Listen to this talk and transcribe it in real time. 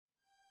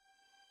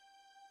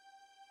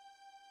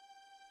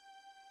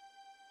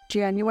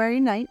January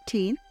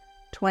 19th,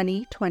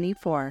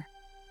 2024,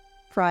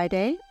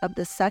 Friday of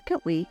the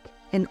second week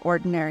in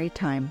Ordinary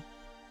Time.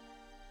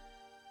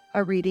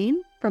 A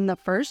reading from the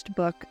first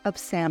book of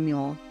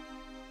Samuel.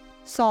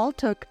 Saul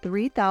took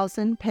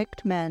 3,000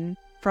 picked men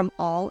from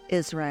all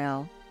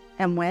Israel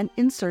and went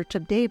in search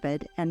of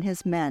David and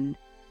his men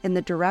in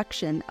the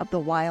direction of the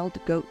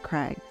wild goat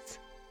crags.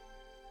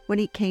 When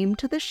he came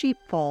to the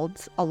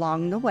sheepfolds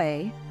along the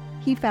way,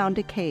 he found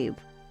a cave,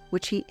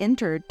 which he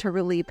entered to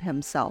relieve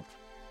himself.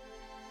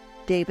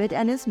 David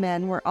and his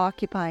men were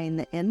occupying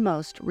the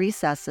inmost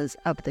recesses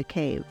of the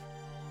cave.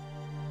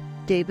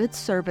 David's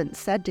servant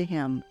said to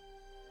him,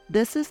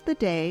 "This is the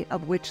day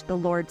of which the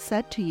Lord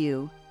said to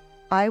you,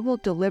 I will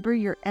deliver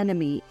your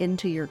enemy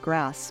into your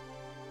grasp,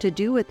 to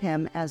do with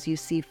him as you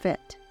see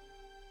fit."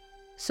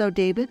 So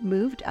David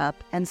moved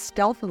up and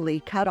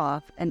stealthily cut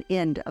off an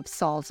end of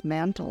Saul's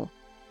mantle.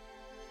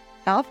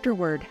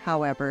 Afterward,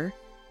 however,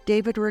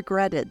 David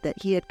regretted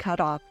that he had cut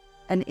off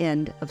an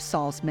end of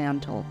Saul's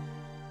mantle.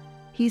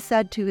 He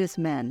said to his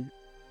men,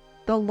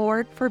 "The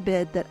Lord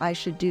forbid that I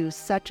should do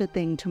such a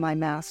thing to my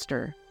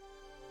master,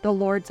 the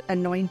Lord's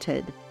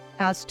anointed,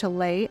 as to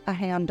lay a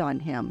hand on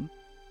him,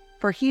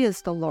 for he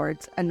is the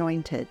Lord's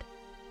anointed."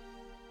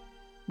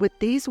 With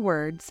these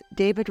words,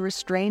 David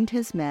restrained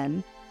his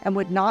men and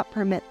would not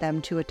permit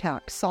them to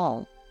attack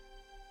Saul.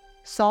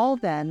 Saul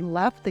then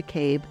left the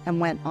cave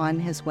and went on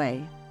his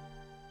way.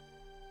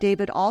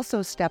 David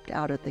also stepped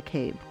out of the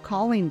cave,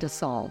 calling to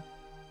Saul,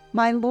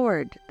 "My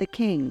lord, the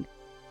king."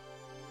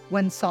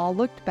 When Saul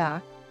looked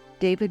back,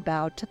 David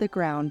bowed to the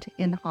ground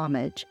in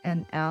homage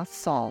and asked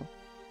Saul,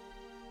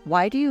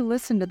 "Why do you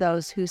listen to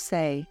those who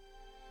say,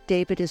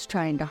 'David is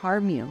trying to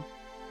harm you'?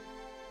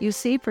 You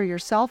see for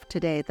yourself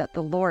today that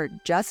the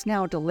Lord just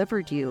now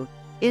delivered you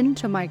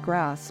into my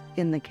grasp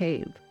in the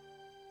cave.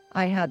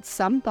 I had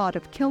some thought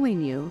of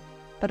killing you,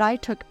 but I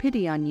took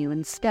pity on you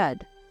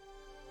instead.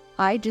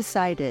 I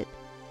decided,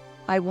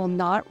 I will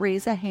not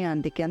raise a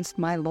hand against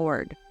my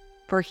Lord,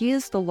 for he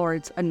is the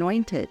Lord's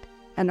anointed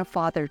and a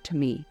father to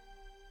me.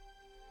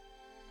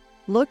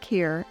 Look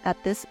here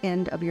at this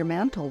end of your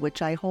mantle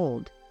which I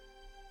hold.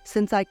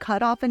 Since I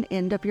cut off an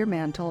end of your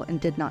mantle and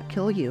did not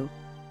kill you,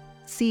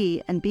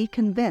 see and be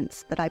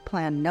convinced that I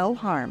plan no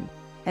harm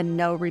and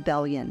no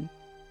rebellion.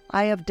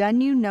 I have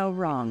done you no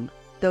wrong,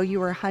 though you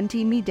are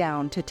hunting me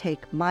down to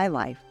take my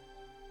life.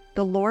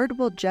 The Lord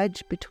will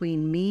judge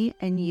between me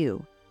and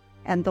you,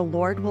 and the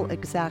Lord will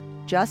exact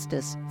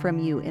justice from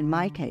you in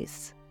my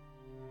case.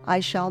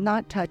 I shall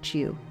not touch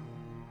you.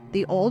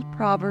 The old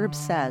proverb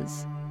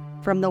says,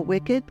 'From the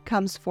wicked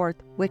comes forth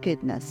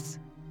wickedness.'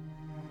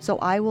 So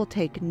I will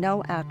take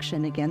no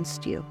action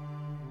against you.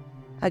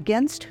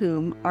 Against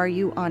whom are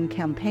you on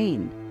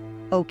campaign,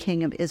 O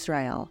King of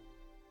Israel?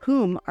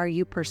 Whom are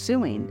you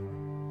pursuing?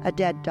 A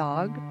dead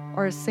dog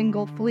or a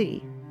single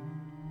flea?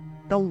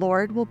 The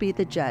Lord will be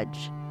the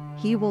judge.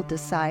 He will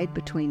decide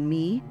between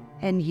me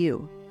and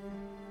you.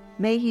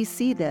 May he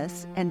see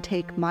this and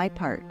take my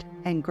part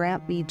and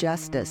grant me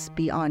justice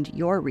beyond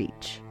your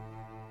reach."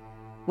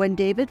 When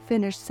David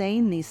finished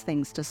saying these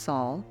things to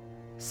Saul,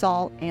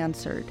 Saul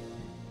answered,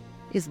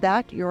 "Is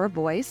that your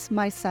voice,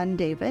 my son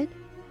David?"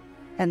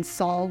 And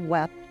Saul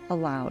wept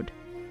aloud.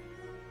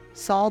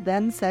 Saul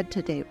then said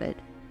to David,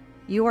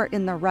 "You are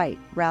in the right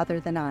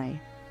rather than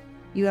I.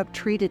 You have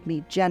treated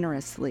me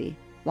generously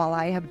while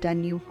I have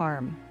done you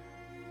harm.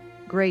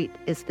 Great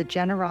is the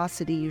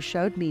generosity you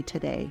showed me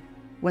today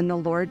when the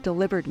Lord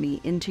delivered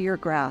me into your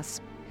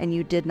grasp and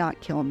you did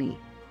not kill me.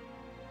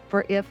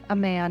 For if a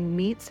man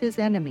meets his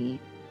enemy,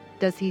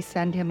 does he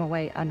send him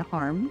away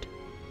unharmed?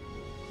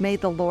 May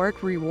the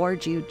Lord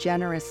reward you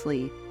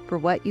generously for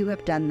what you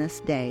have done this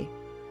day.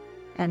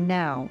 And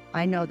now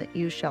I know that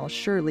you shall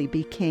surely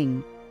be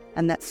king,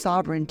 and that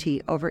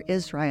sovereignty over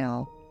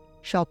Israel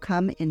shall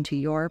come into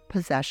your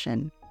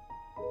possession."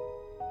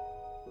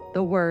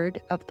 The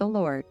word of the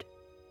Lord.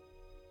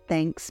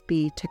 Thanks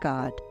be to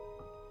God.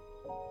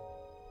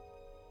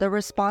 The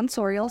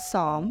responsorial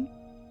psalm,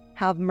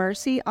 "Have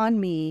mercy on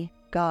me,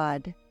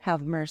 God,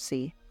 have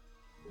mercy.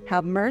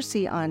 Have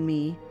mercy on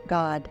me,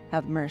 God,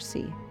 have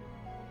mercy.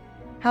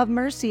 Have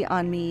mercy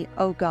on me,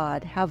 O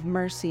God, have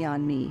mercy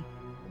on me.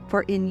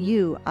 For in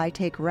you I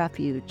take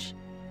refuge.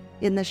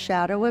 In the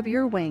shadow of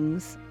your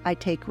wings I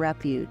take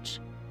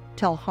refuge,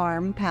 till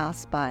harm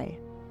pass by.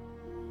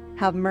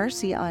 Have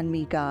mercy on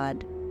me,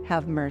 God,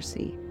 have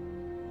mercy."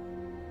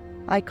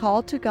 I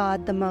call to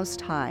God the Most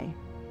High,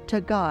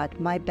 to God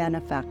my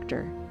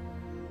benefactor.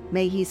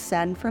 May he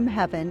send from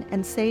heaven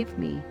and save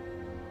me.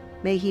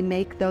 May he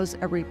make those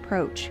a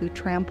reproach who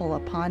trample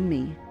upon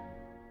me.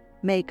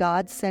 May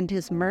God send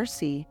his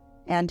mercy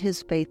and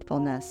his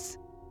faithfulness.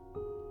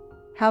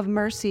 Have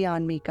mercy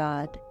on me,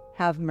 God,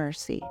 have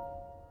mercy.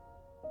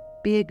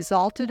 Be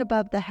exalted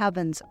above the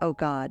heavens, O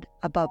God,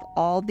 above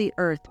all the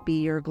earth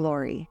be your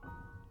glory.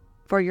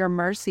 For your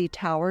mercy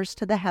towers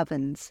to the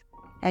heavens,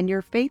 and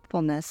your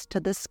faithfulness to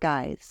the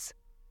skies.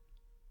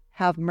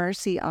 Have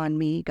mercy on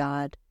me,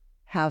 God,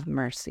 have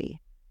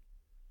mercy.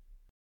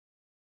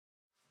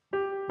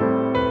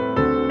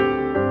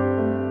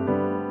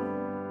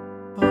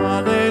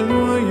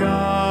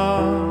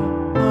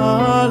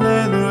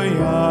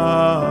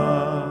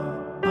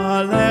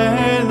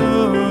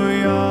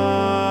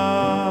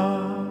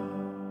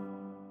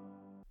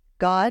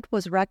 God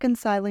was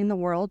reconciling the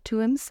world to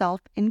himself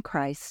in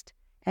Christ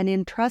and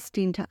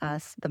entrusting to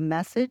us the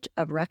message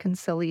of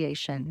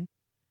reconciliation.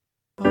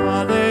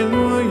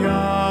 Alleluia,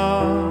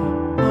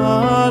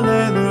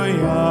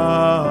 Alleluia,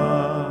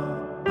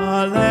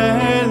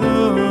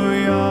 Alleluia.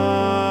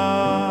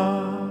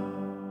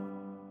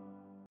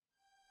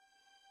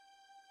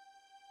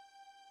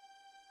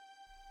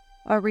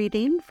 A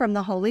reading from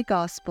the Holy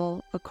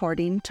Gospel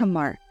according to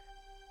Mark.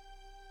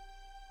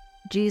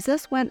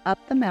 Jesus went up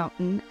the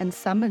mountain and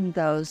summoned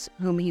those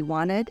whom he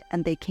wanted,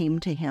 and they came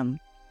to him.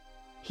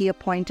 He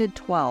appointed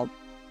 12,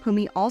 whom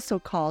he also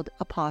called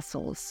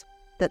apostles,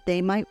 that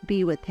they might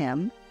be with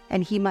him,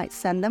 and he might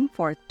send them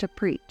forth to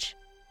preach,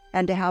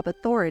 and to have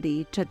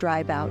authority to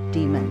drive out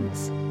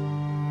demons.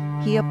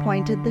 He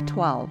appointed the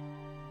 12,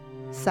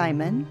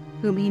 Simon,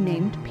 whom he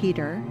named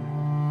Peter,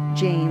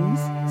 James,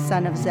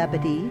 son of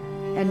Zebedee,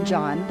 and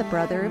John, the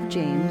brother of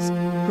James,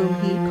 whom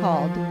he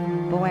called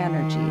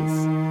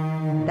Boanerges,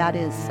 that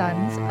is,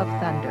 sons of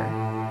thunder,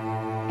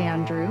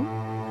 Andrew,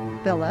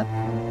 Philip,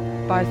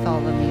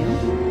 Bartholomew,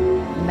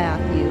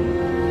 Matthew,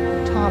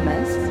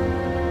 Thomas,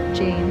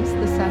 James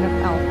the son of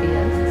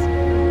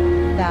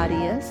Alphaeus,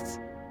 Thaddeus,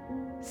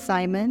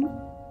 Simon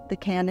the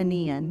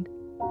Cananean,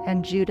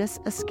 and Judas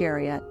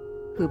Iscariot,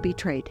 who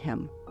betrayed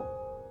him.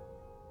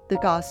 The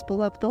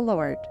Gospel of the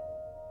Lord.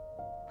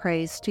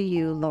 Praise to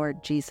you,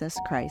 Lord Jesus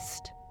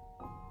Christ.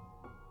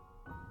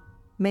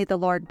 May the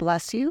Lord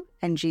bless you,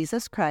 and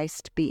Jesus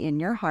Christ be in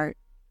your heart,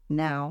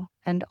 now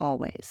and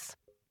always.